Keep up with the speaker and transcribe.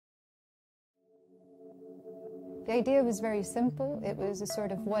The idea was very simple. It was a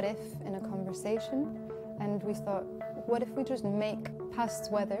sort of what if in a conversation, and we thought, what if we just make past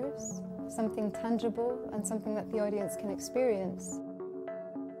weathers something tangible and something that the audience can experience?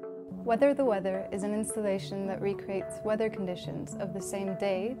 Weather the Weather is an installation that recreates weather conditions of the same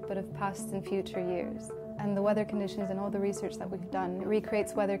day but of past and future years. And the weather conditions and all the research that we've done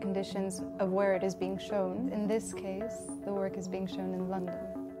recreates weather conditions of where it is being shown. In this case, the work is being shown in London.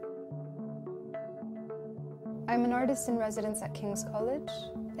 I'm an artist in residence at King's College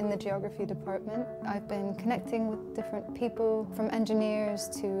in the geography department. I've been connecting with different people, from engineers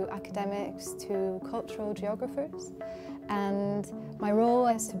to academics to cultural geographers. And my role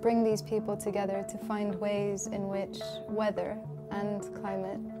is to bring these people together to find ways in which weather and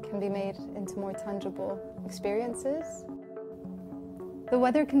climate can be made into more tangible experiences. The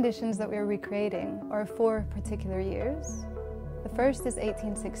weather conditions that we're recreating are 4 particular years. The first is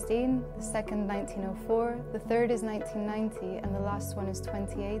 1816, the second 1904, the third is 1990, and the last one is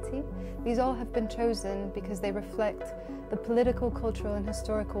 2080. These all have been chosen because they reflect the political, cultural and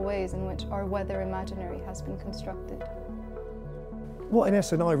historical ways in which our weather imaginary has been constructed. What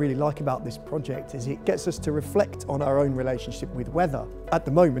Ines and I really like about this project is it gets us to reflect on our own relationship with weather. At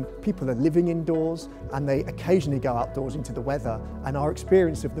the moment, people are living indoors and they occasionally go outdoors into the weather, and our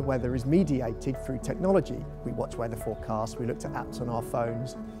experience of the weather is mediated through technology. We watch weather forecasts, we look at apps on our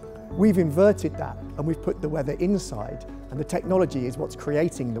phones. We've inverted that and we've put the weather inside, and the technology is what's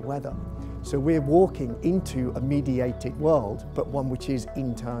creating the weather. So we're walking into a mediated world, but one which is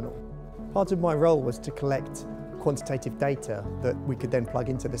internal. Part of my role was to collect quantitative data that we could then plug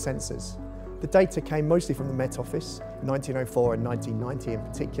into the sensors. The data came mostly from the Met Office, 1904 and 1990 in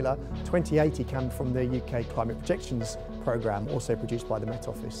particular. 2080 came from the UK Climate Projections Programme, also produced by the Met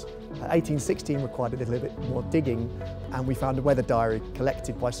Office. 1816 required a little bit more digging, and we found a weather diary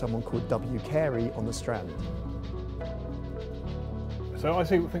collected by someone called W. Carey on the Strand. So I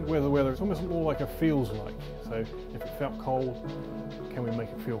think weather the weather, it's almost more like a feels like. So if it felt cold, can we make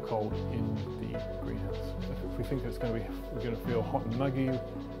it feel cold in the greenhouse? If we think we're going to feel hot and muggy,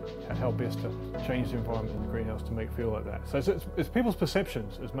 how best to change the environment in the greenhouse to make it feel like that. So it's people's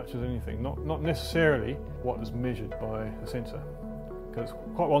perceptions as much as anything, not necessarily what is measured by a sensor. Because it's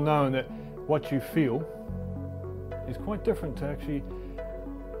quite well known that what you feel is quite different to actually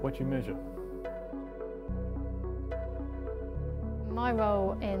what you measure. My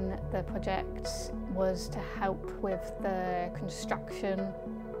role in the project was to help with the construction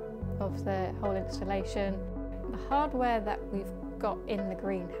of the whole installation. The hardware that we've got in the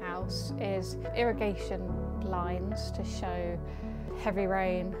greenhouse is irrigation lines to show heavy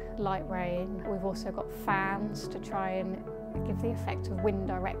rain, light rain. We've also got fans to try and give the effect of wind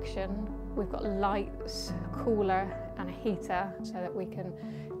direction. We've got lights, a cooler and a heater so that we can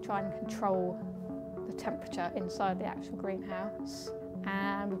try and control the temperature inside the actual greenhouse.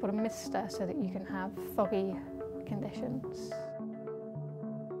 And we've got a mister so that you can have foggy conditions.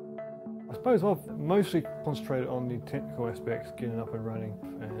 I suppose I've mostly concentrated on the technical aspects, getting up and running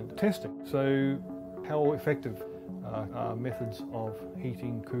and testing. So how effective are methods of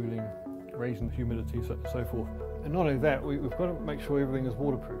heating, cooling, raising the humidity, so forth. And not only that, we've got to make sure everything is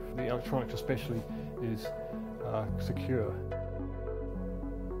waterproof. The electronics especially is secure.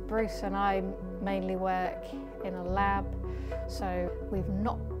 Bruce and I mainly work in a lab, so we've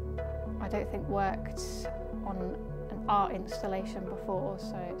not, I don't think, worked on an art installation before,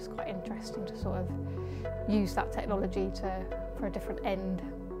 so it's quite interesting to sort of use that technology for a different end.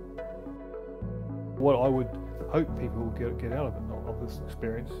 What I would hope people will get out of this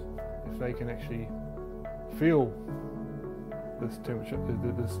experience, if they can actually feel this temperature,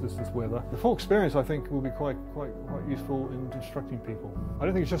 this weather. The full experience, I think, will be quite useful in instructing people. I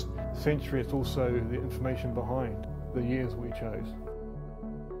don't think it's just sensory, it's also the information behind the years we chose.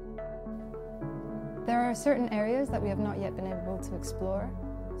 There are certain areas that we have not yet been able to explore.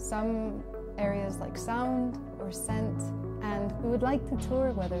 Some areas like sound or scent, and we would like to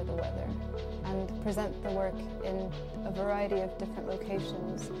tour Weather the Weather and present the work in a variety of different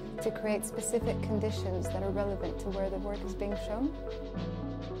locations to create specific conditions that are relevant to where the work is being shown.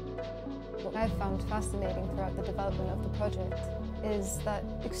 What I've found fascinating throughout the development of the project is that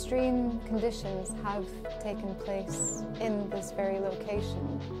extreme conditions have taken place in this very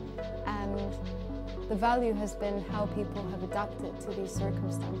location, and the value has been how people have adapted to these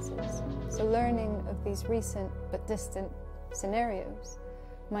circumstances. So learning of these recent but distant scenarios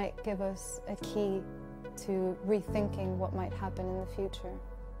might give us a key to rethinking what might happen in the future.